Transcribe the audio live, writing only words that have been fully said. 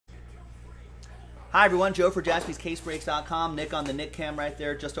Hi everyone, Joe for JaspysCaseBreaks.com. Nick on the Nick cam right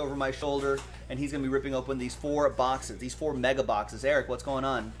there, just over my shoulder, and he's going to be ripping open these 4 boxes, these 4 mega boxes. Eric, what's going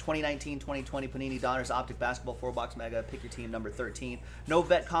on? 2019-2020 Panini Donruss Optic Basketball 4-box mega. Pick your team number 13. No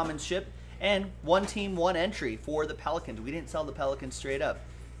vet commons ship, and 1 team, 1 entry for the Pelicans. We didn't sell the Pelicans straight up,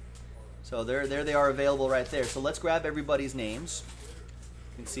 so there they are available right there. So let's grab everybody's names.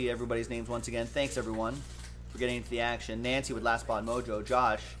 You can see everybody's names once again. Thanks everyone for getting into the action. Nancy with Last Spot Mojo.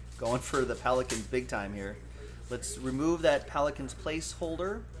 Josh going for the Pelicans big time here. Let's remove that Pelicans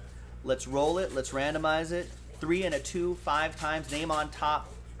placeholder. Let's roll it. Let's randomize it. 3 and a 2, 5 times. Name on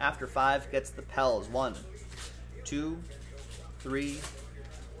top after 5 gets the Pels. 1, 2, 3,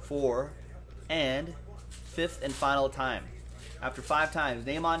 4, and 5th and final time. After 5 times,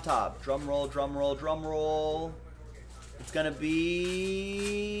 name on top. Drum roll, drum roll, drum roll. It's gonna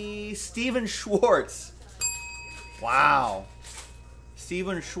be Steven Schwartz. Wow.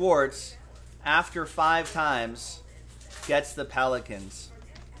 Steven Schwartz, after 5 times, gets the Pelicans.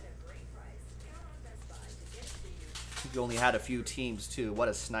 You only had a few teams, too. What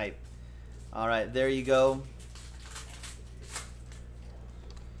a snipe. All right, there you go.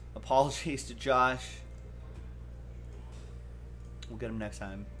 Apologies to Josh. We'll get him next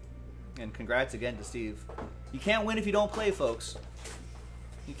time. And congrats again to Steve. You can't win if you don't play, folks.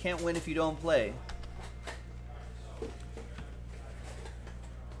 You can't win if you don't play.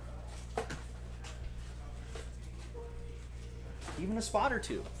 Even a spot or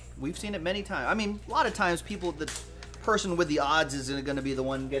two. We've seen it many times. I mean, a lot of times people, the person with the odds is going to be the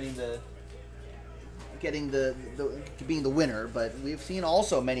one getting being the winner. But we've seen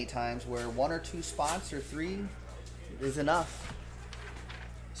also many times where 1 or 2 spots or 3 is enough.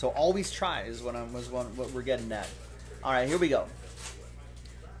 So always try is what we're getting at. All right, here we go.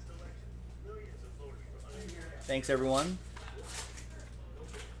 Thanks everyone.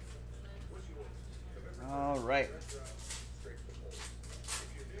 All right.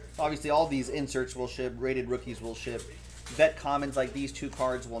 Obviously, all these inserts will ship. Rated rookies will ship. Vet commons like these 2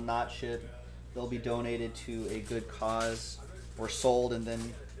 cards will not ship. They'll be donated to a good cause or sold, and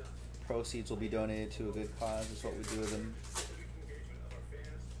then proceeds will be donated to a good cause. That's what we do with them.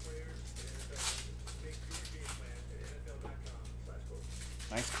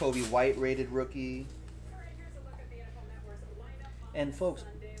 Nice Kobe White rated rookie. And folks,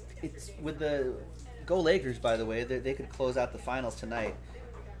 it's with the Go Lakers, by the way. They could close out the finals tonight.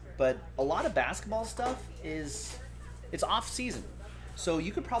 But a lot of basketball stuff it's off season, so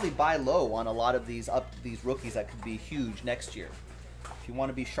you could probably buy low on a lot of these rookies that could be huge next year. If you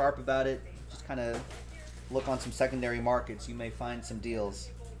want to be sharp about it, just kind of look on some secondary markets. You may find some deals,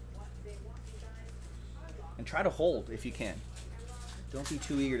 and try to hold if you can. Don't be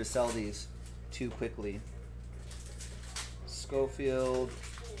too eager to sell these too quickly. Schofield,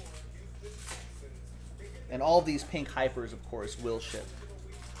 and all these pink hypers, of course, will ship.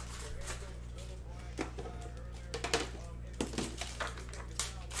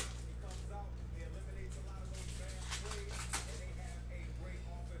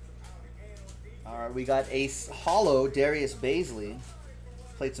 All right, we got a hollow Darius Baisley.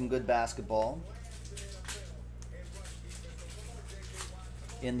 Played some good basketball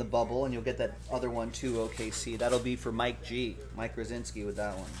in the bubble, and you'll get that other one too, OKC. That'll be for Mike G. Mike Krasinski with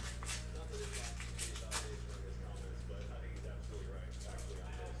that one.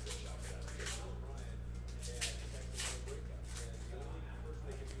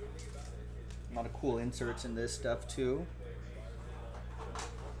 A lot of cool inserts in this stuff too.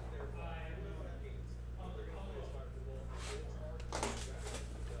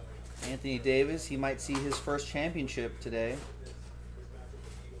 Anthony Davis, he might see his first championship today.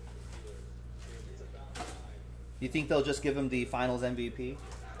 You think they'll just give him the finals MVP?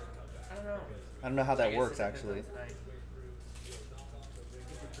 I don't know. I don't know how that works, actually.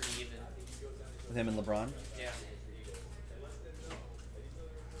 With him and LeBron? Yeah.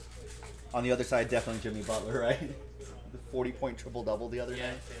 On the other side, definitely Jimmy Butler, right? The 40-point triple-double the other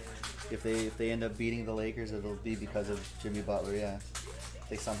night. If they end up beating the Lakers, it'll be because of Jimmy Butler, yeah.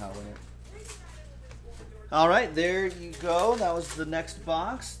 They somehow win it. All right, there you go. That was the next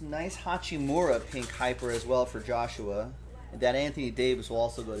box. Nice Hachimura pink hyper as well for Joshua. And that Anthony Davis will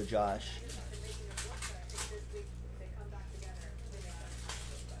also go to Josh.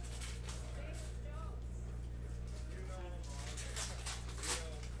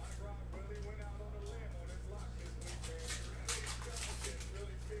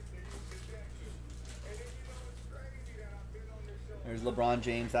 There's LeBron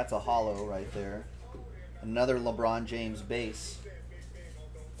James. That's a hollow right there. Another LeBron James base.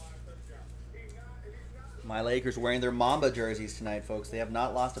 My Lakers wearing their Mamba jerseys tonight, folks. They have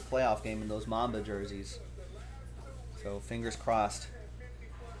not lost a playoff game in those Mamba jerseys. So, fingers crossed.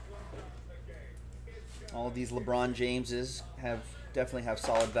 All of these LeBron Jameses definitely have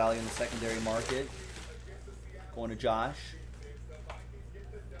solid value in the secondary market. Going to Josh.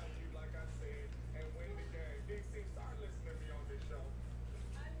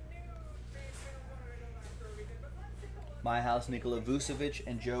 My House, Nikola Vucevic,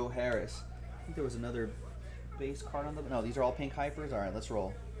 and Joe Harris. I think there was another base card on them. No, these are all pink hypers. All right, let's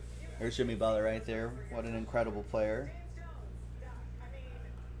roll. There's Jimmy Butler right there. What an incredible player.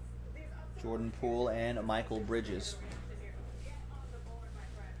 Jordan Poole and Michael Bridges.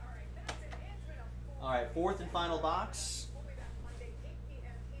 All right, fourth and final box.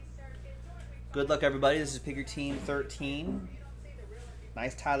 Good luck, everybody. This is Pick Your Team 13.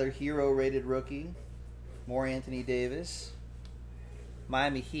 Nice Tyler Hero rated rookie. More Anthony Davis.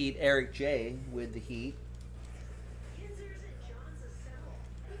 Miami Heat, Eric J. with the Heat.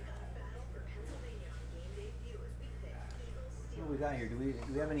 What do we got here? Do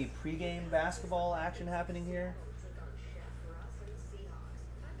we have any pregame basketball action happening here?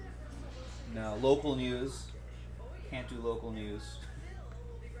 No. Local news. Can't do local news.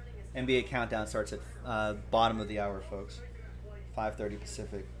 NBA Countdown starts at bottom of the hour, folks. 5:30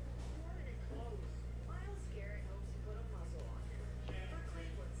 Pacific.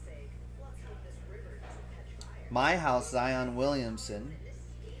 My House, Zion Williamson.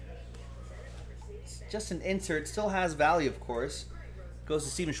 It's just an insert. Still has value, of course. Goes to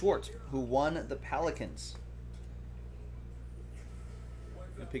Steven Schwartz, who won the Pelicans.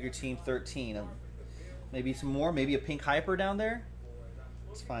 Pick your team 13. Maybe some more. Maybe a pink hyper down there.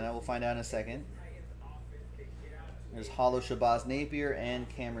 Let's find out. We'll find out in a second. There's Hollow Shabazz Napier and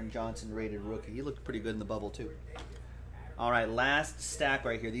Cameron Johnson rated rookie. He looked pretty good in the bubble, too. All right, last stack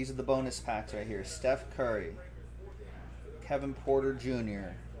right here. These are the bonus packs right here. Steph Curry. Kevin Porter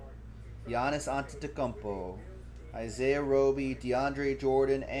Jr., Giannis Antetokounmpo, Isaiah Roby, DeAndre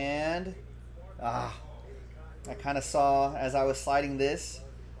Jordan, and I kind of saw, as I was sliding this,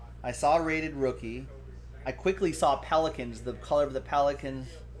 I saw a rated rookie. I quickly saw Pelicans, the color of the Pelicans.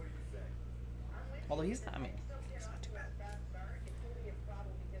 Although he's not, he's not too bad.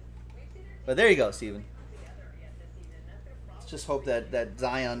 But there you go, Steven. Let's just hope that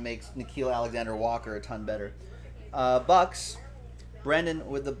Zion makes Nickeil Alexander-Walker a ton better. Bucks, Brendan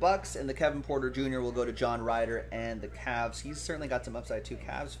with the Bucks, and the Kevin Porter Jr. will go to John Ryder and the Cavs. He's certainly got some upside too.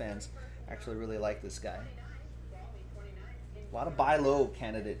 Cavs fans actually really like this guy. A lot of buy low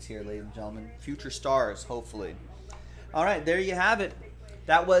candidates here, ladies and gentlemen. Future stars, hopefully. All right, there you have it.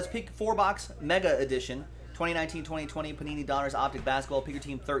 That was Pick 4-Box Mega Edition 2019-2020 Panini Donruss Optic Basketball. Pick Your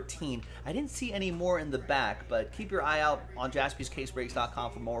Team 13. I didn't see any more in the back, but keep your eye out on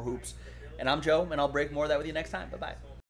jaspyscasebreaks.com for more hoops. And I'm Joe, and I'll break more of that with you next time. Bye-bye.